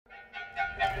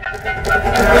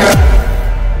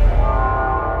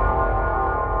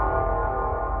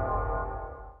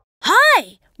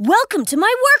Welcome to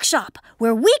my workshop,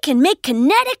 where we can make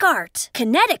kinetic art.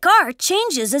 Kinetic art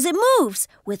changes as it moves,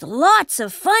 with lots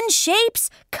of fun shapes,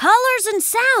 colors, and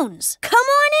sounds. Come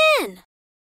on in!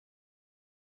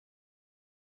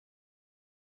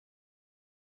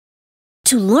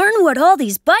 To learn what all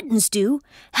these buttons do,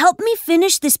 help me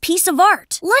finish this piece of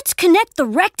art. Let's connect the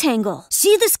rectangle.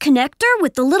 See this connector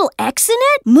with the little X in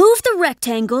it? Move the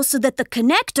rectangle so that the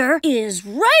connector is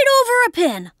right over a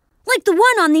pin, like the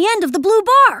one on the end of the blue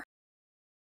bar.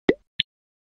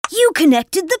 You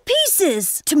connected the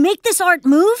pieces. To make this art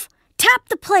move, tap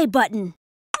the play button.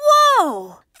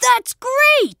 Whoa! That's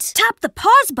great! Tap the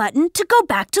pause button to go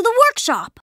back to the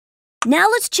workshop. Now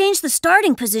let's change the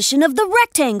starting position of the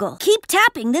rectangle. Keep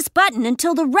tapping this button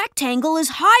until the rectangle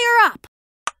is higher up.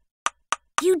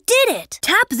 You did it!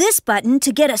 Tap this button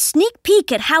to get a sneak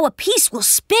peek at how a piece will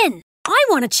spin. I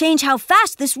want to change how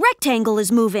fast this rectangle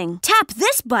is moving. Tap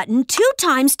this button 2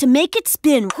 times to make it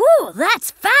spin. Whew,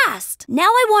 that's fast! Now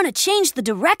I want to change the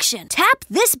direction. Tap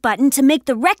this button to make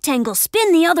the rectangle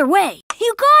spin the other way.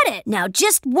 You got it! Now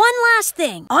just one last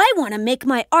thing. I want to make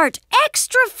my art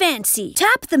extra fancy.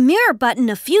 Tap the mirror button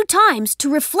a few times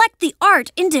to reflect the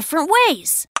art in different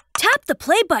ways. Tap the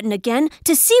play button again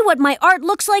to see what my art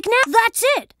looks like now. That's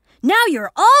it! Now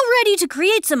you're all ready to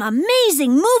create some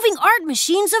amazing moving art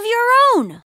machines of your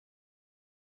own.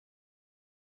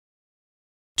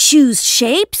 Choose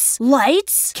shapes,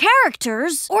 lights,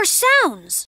 characters, or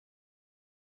sounds.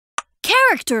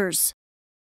 Characters.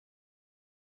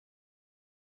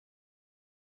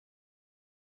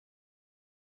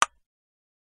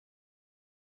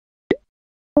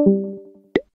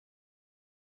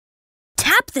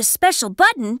 Tap this special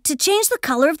button to change the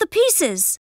color of the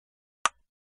pieces.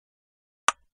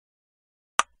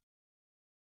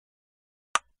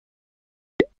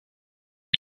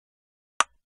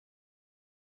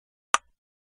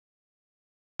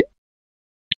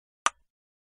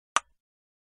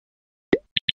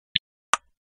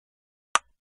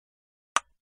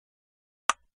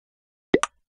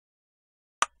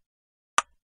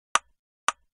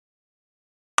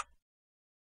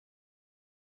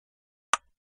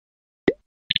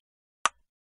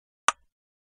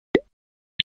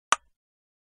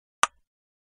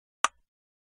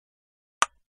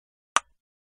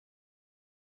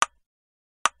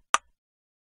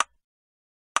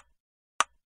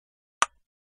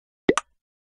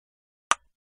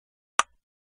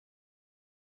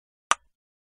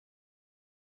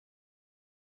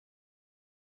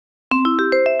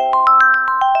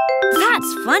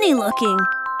 That's funny looking.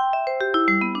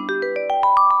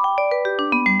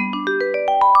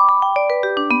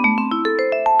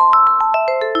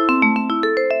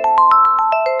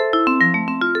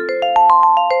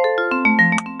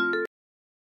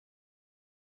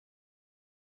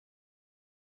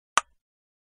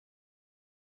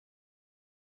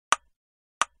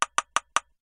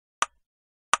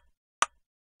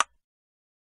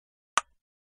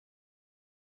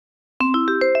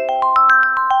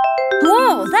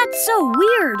 Whoa, that's so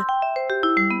weird.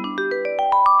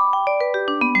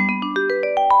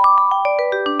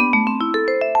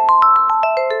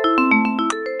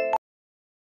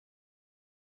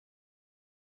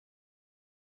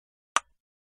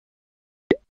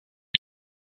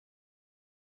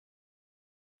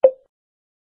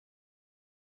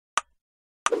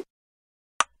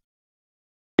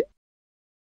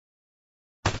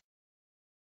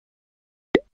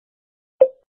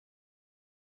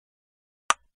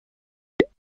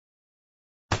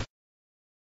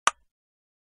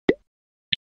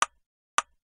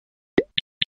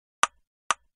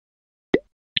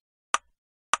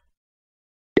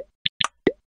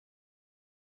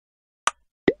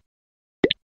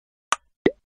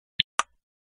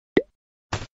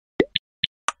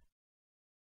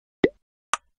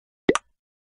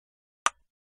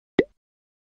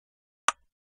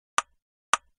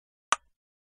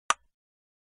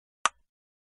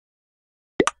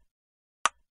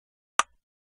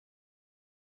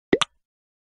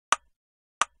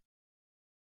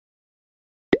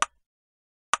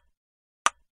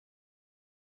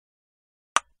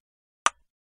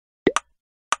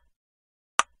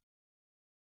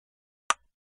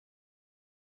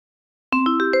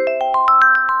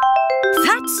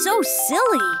 That's so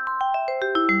silly.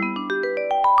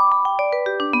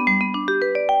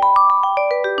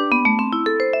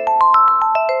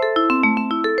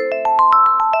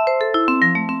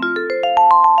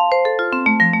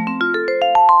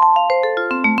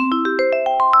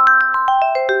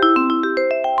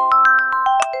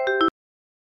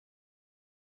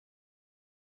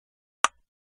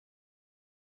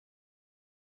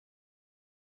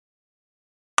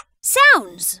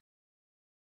 Sounds.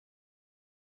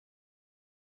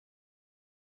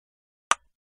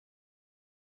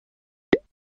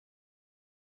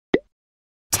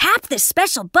 Tap this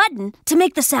special button to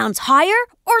make the sounds higher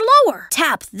or lower.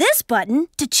 Tap this button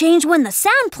to change when the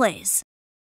sound plays.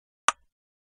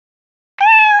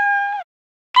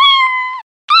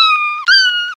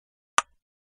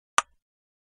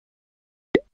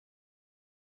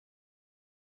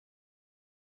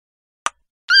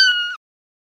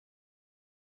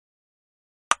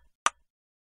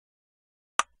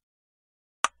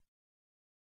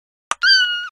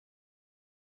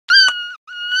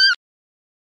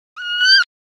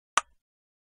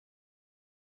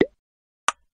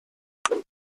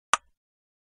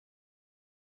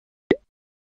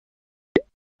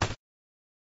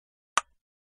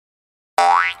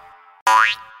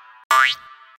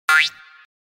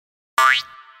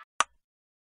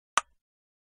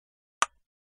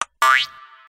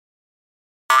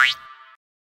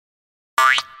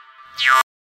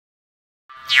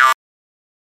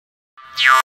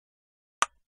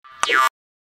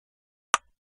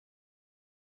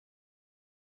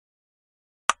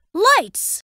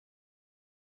 Lights.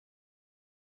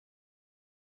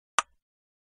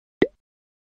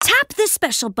 Tap this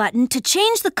special button to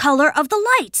change the color of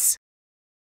the lights.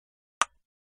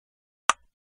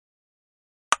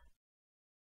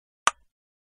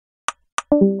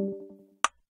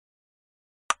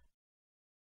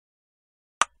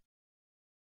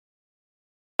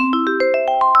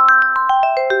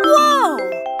 Whoa!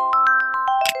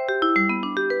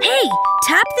 Hey,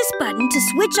 tap this button to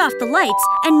switch off the lights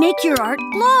and make your art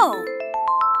glow.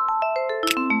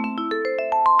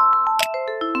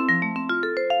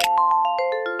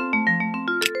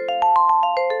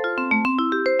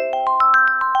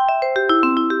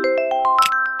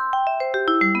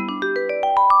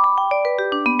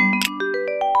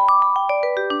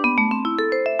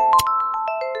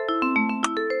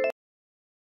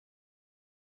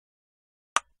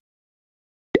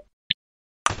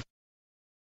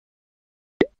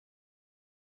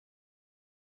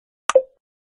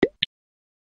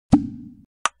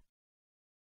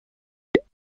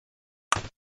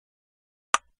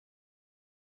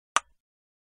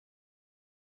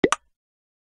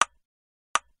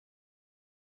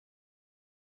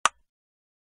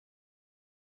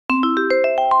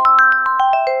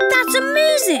 That's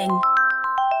amazing!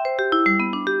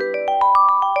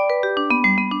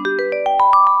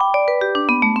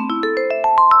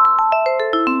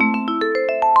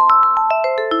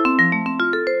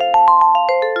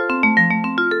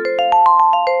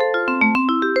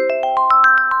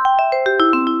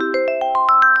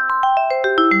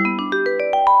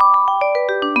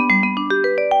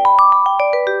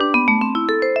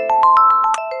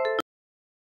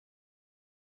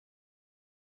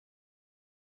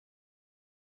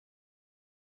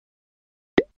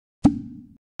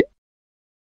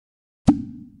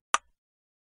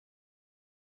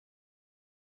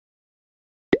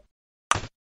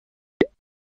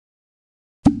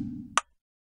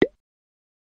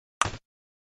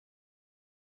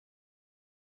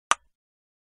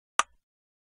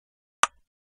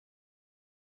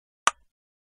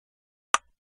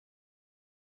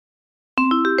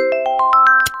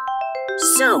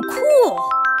 So cool!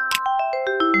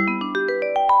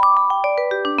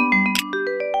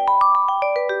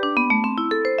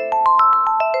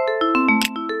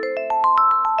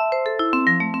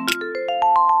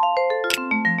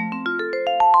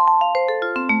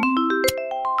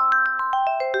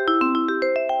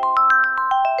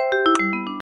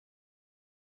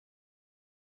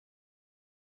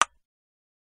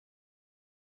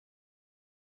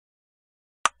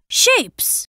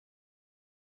 Shapes.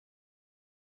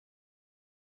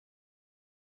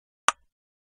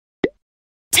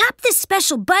 Tap this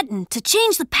special button to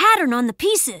change the pattern on the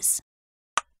pieces.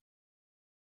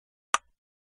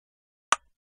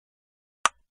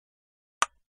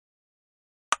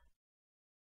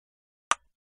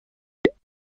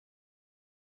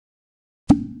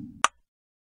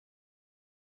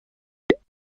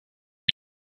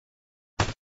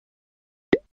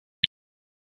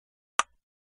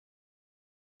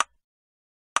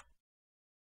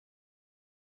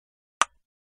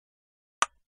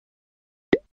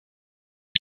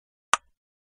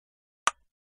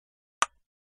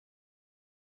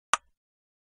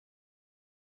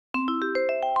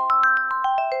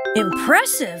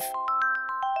 Impressive!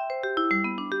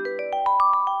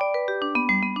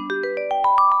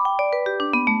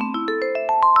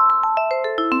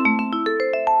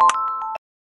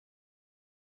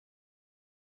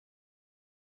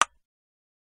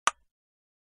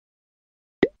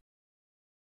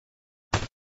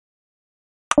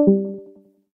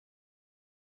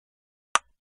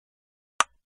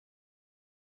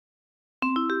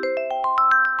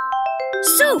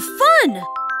 So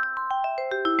fun!